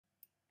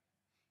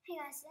Hey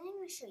guys, today I'm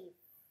going to show you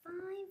 5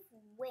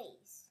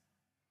 ways.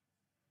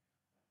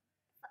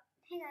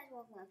 Hey guys,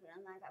 welcome back to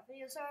another Minecraft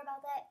video. Sorry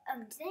about that.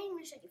 Today I'm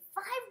going to show you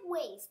 5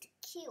 ways to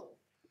kill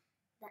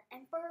the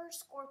Emperor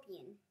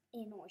Scorpion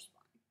in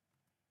Oreswpawn.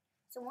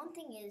 So one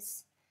thing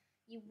is,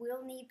 you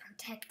will need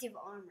protective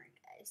armor,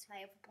 guys.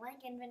 I have a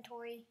blank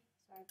inventory.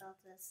 Sorry about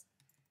this.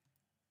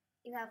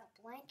 You have a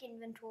blank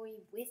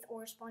inventory with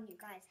Oreswpawn. You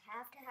guys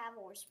have to have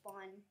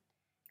Oreswpawn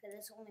because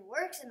this only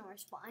works in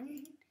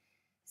Oreswpawn.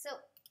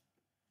 So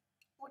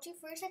what you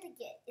first have to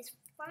get is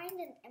find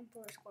an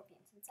Emperor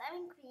Scorpion. Since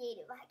I'm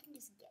creative, I can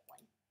just get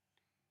one.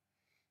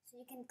 So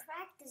you can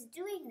practice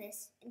doing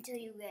this until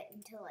you get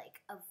into like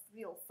a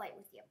real fight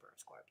with the Emperor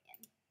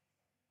Scorpion.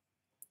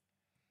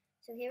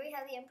 So here we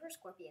have the Emperor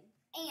Scorpion,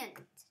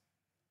 and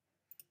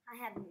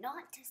I have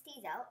not tested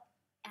these out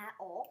at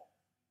all.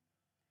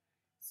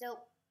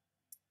 So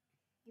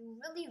you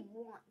really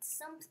want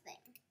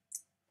something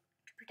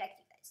to protect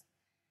you guys.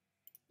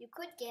 You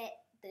could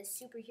get the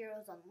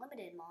Superheroes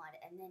Unlimited mod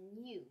and then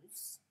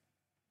use.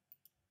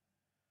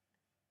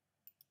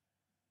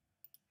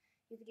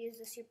 You could use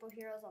the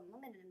Superheroes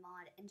Unlimited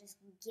mod and just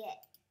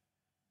get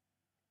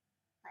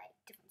like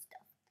different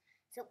stuff.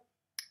 So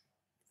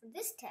for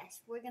this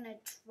test, we're gonna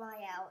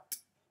try out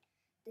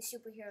the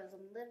Superheroes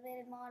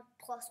Unlimited mod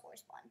plus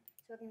Oreswpawn.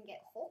 So we're gonna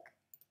get Hulk.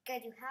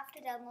 Guys, you have to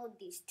download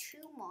these 2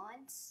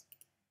 mods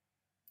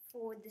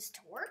for this to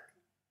work.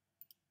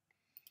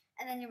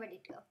 And then you're ready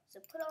to go. So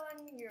put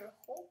on your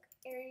Hulk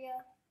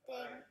area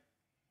thing.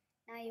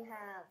 Now you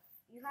have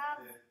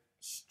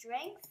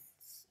strength.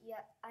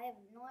 Yeah, I have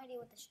no idea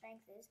what the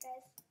strength is,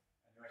 guys.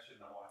 I knew I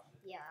shouldn't have watched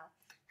it. Yeah.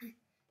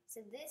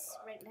 So this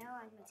right now,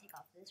 I'm gonna take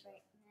off this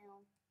right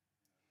now.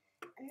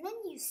 And then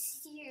you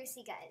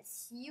seriously,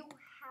 guys, you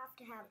have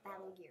to have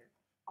battle gear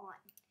on.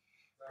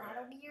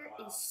 Battle gear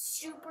is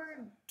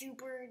super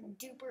duper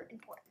duper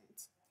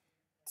important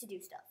to do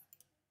stuff.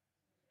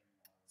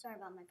 Sorry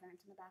about my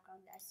parents in the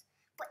background, guys.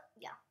 But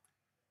yeah.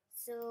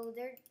 So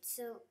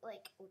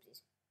like,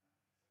 oopsies.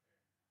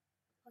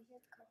 Oh,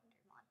 here's the carpenter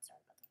mod. Sorry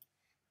about that.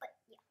 But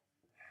yeah.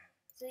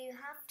 So you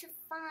have to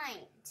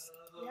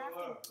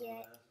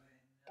get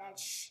that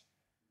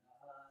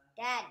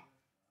Dad.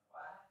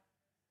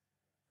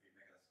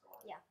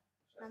 Yeah.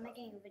 I'm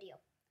making a video.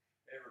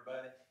 Hey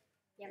everybody.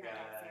 Yeah, my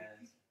dad's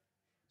there.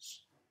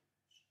 Shh.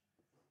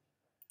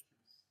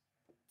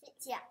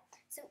 Yeah.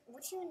 So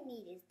what you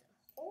need is the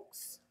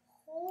Hulk's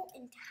whole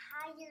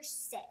entire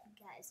set,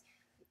 guys.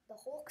 The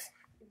Hulk's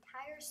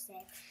entire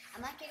set.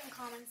 I'm not getting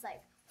comments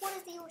like, what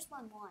is the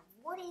Oreswpawn one?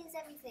 What is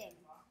everything?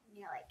 And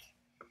you're like,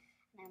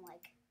 and I'm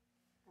like,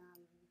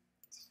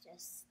 it's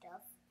just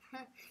stuff.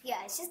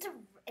 Yeah, it's just a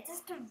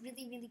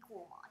really, really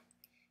cool mod.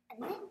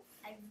 And then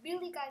I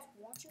really, guys,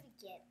 want you to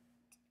get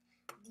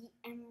the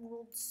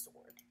Emerald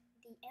Sword.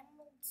 The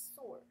Emerald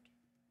Sword.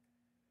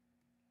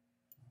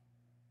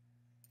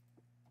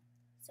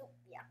 So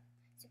yeah.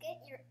 So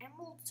get your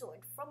Emerald Sword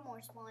from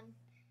Oreswpawn,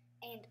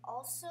 and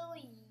also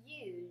if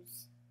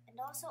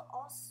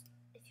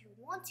you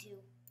want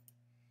to,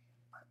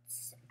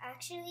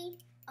 actually,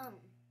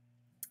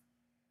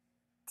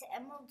 to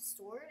Emerald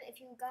Sword, if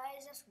you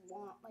guys just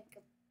want like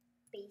a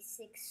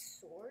basic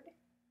sword,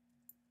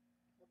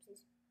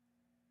 whoopsies.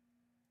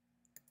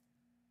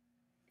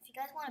 If you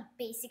guys want a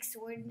basic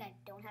sword and I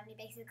don't have any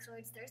basic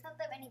swords, there's not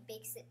that many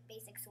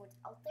basic swords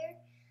out there.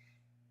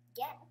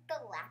 Get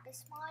the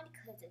Lapis mod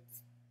because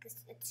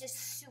it's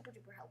just super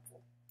duper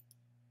helpful.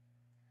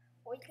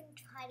 Or you can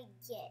try to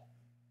get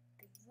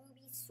the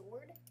Ruby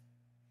Sword.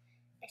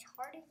 It's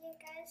hard to get,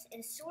 guys.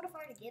 It's sort of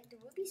hard to get. The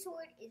Ruby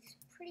Sword is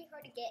pretty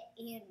hard to get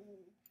in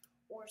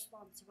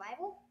Oreswpawn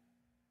Survival.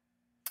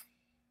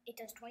 It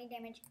does 20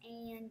 damage,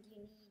 and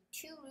you need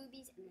 2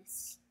 rubies and a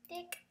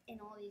stick and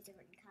all these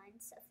different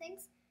kinds of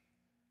things.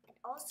 And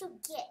also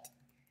get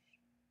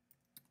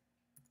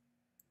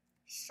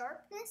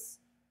Sharpness.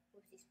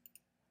 Whoopsies.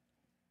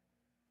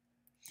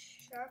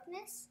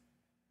 Sharpness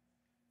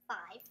 5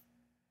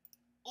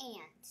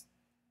 and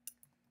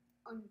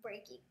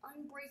Unbreaking.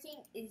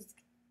 Unbreaking is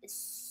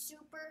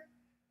super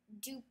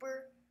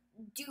duper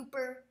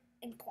duper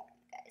important,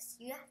 guys.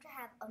 You have to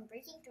have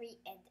Unbreaking 3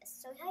 and this.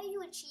 So how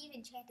you achieve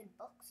enchanted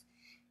books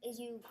is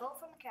you go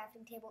from a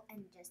crafting table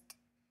and just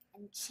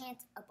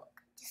enchant a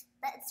book.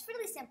 It's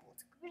really simple.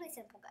 It's really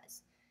simple,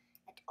 guys.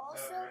 And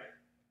also,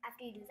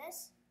 after you do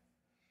this,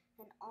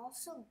 then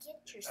also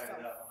get yourself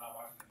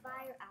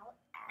Fire Out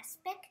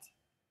Aspect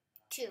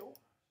 2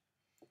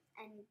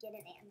 and get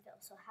an anvil.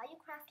 So how you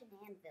craft an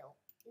anvil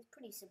is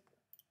pretty simple.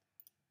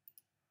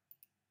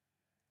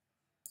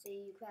 So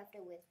you craft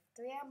it with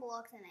 3 iron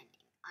blocks and then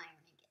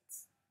iron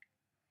ingots.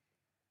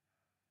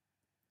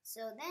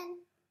 So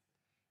then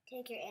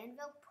take your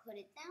anvil, put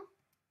it down,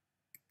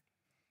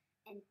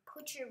 and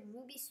put your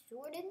ruby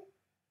sword in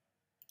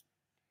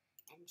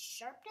and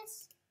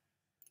sharpness.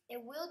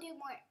 It will do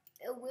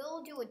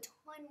a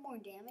ton more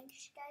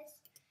damage, guys.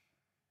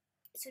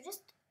 So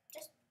just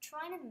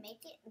try to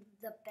make it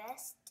the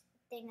best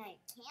thing I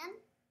can.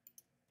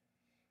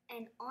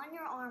 And on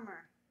your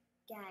armor,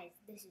 guys,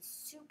 this is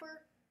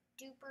super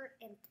duper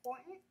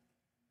important.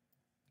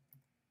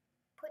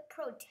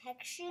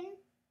 protection.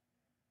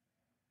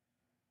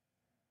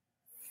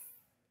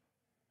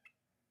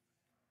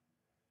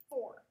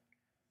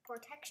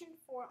 Protection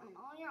 4 on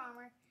all your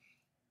armor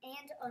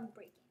and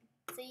unbreaking.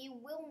 So you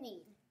will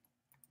need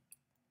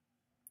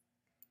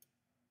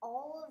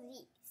all of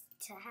these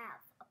to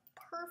have a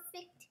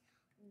perfect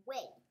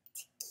way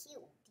to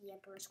kill the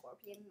Emperor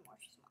Scorpion and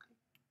Oreswpawn.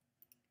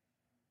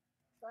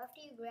 So after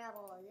you grab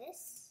all of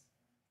this,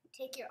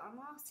 take your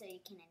armor off so you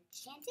can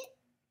enchant it.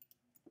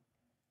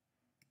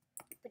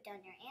 Put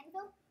down your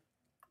anvil,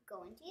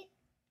 go into it,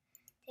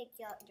 take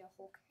out your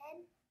Hulk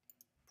head,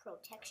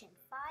 protection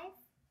 5,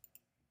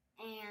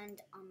 and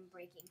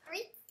unbreaking 3. Are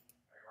you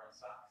wearing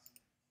socks?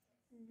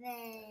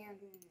 Then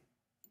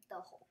the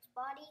Hulk's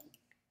body.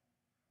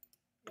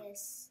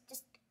 This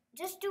just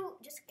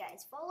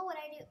guys, follow what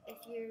I do.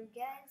 If you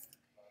guys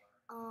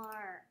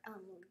are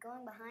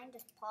going behind,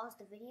 just pause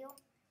the video.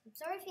 I'm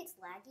sorry if it's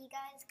laggy,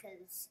 guys,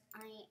 because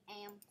I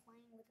am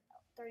playing with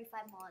about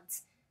 35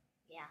 mods.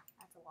 Yeah,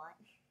 that's a lot.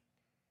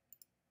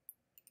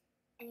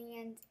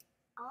 And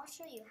I'll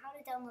show you how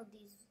to download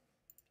these,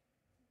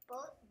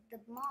 both the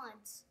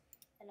mods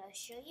that I'll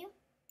show you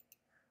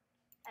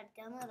how to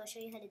download. I'll show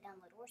you how to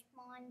download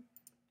Oreswpawn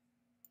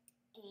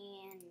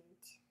and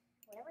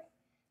whatever.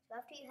 So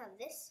after you have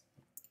this,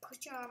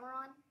 put your armor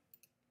on,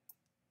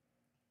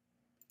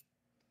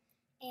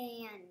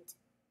 and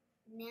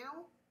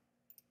now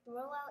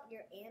throw out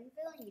your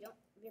anvil. You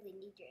don't really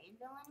need your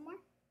anvil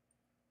anymore.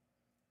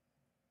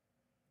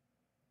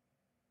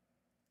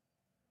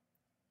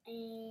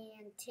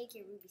 And take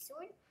your ruby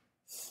sword,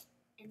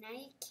 and now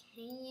you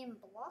can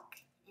block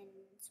and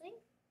swing.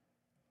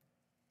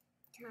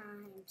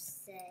 Time,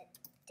 set,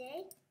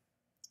 day.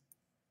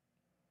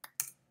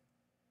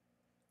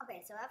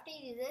 Okay, so after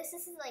you do this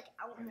is like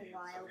out in the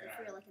wild. If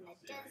you're like in the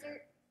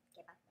desert,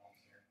 get back.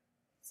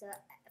 So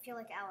if you're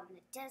like out in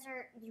the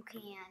desert, you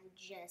can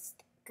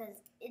just,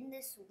 because in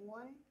this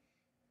one,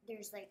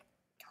 there's like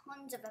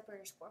tons of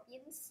Emperor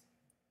Scorpions.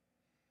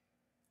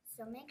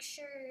 So make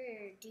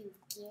sure do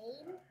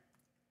game,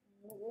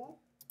 rule,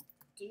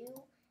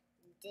 do,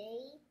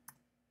 day,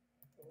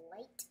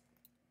 light,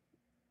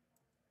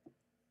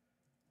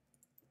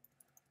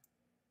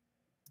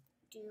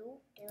 do,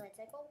 daylight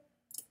cycle,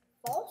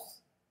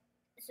 false.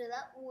 So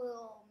that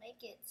will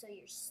make it so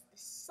the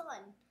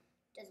sun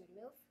doesn't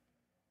move.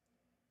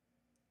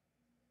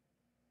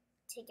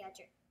 Take out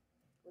your,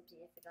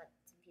 whoopsie, I forgot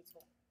some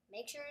peaceful.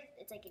 Make sure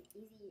it's like an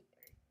easy,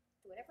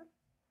 or whatever.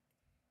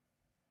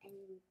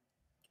 And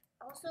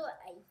also,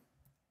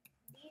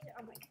 these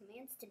are my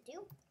commands to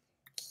do.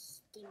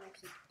 Game mode,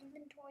 keep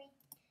inventory,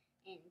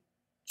 and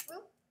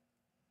true.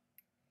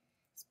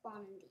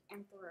 Spawn in the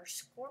Emperor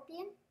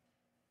Scorpion.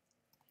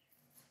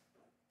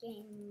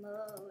 Game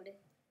mode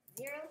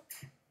 0.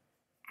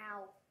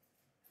 Ow.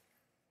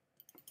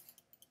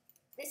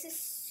 This is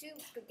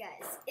super,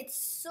 guys. It's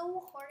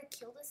so hard to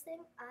kill this thing.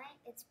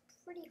 It's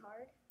pretty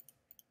hard.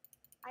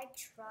 I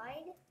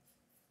tried.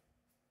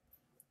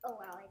 Oh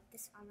wow,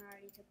 this armor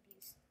already took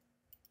abuse.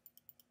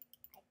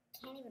 I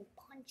can't even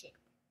punch it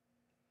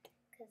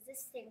because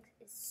this thing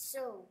is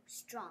so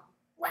strong.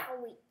 Wow,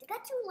 wait, did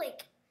that do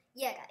like?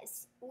 Yeah,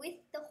 guys, with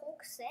the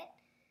Hulk set,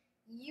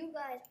 you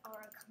guys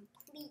are a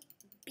complete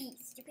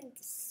beast. You can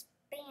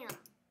spam the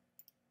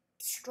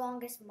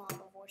strongest mob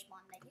of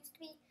Oreswpawn that used to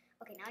be.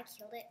 Okay, now I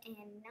killed it,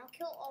 and now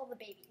kill all the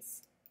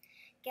babies.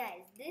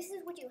 Guys, this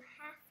is what you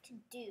have to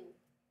do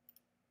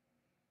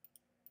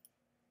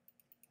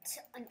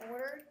in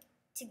order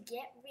to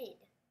get rid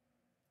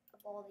of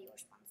all the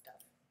Oreswpawn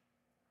stuff.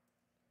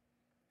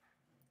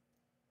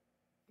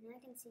 And I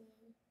can see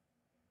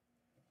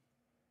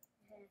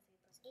 3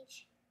 plus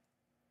H.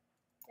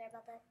 Sorry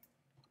about that.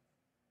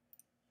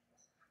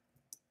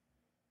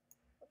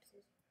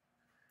 Whoopsies.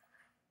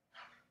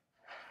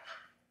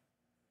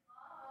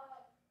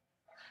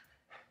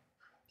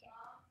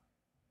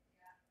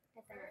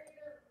 Okay, there we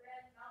go.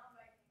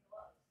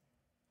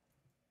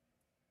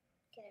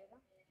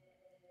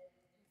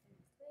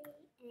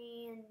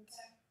 And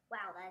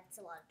wow, that's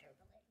a lot of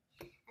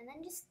durability. And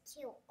then just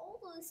kill all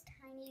those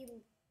tiny,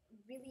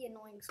 really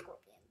annoying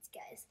scorpions,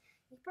 guys.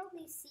 You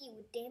probably see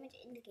with damage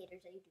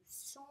indicators that you do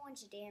so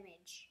much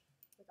damage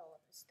with all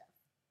of this stuff.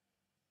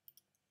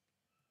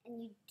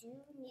 And you do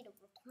need to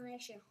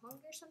replenish your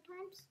hunger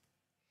sometimes.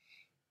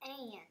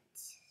 And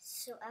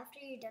so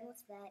after you're done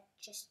with that,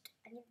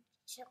 I need to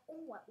check.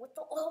 Oh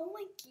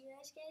my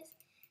gosh, guys,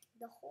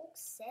 the whole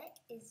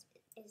set is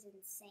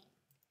insane.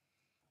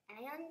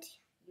 And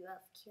you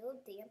have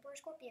killed the Emperor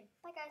Scorpion.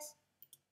 Bye, guys.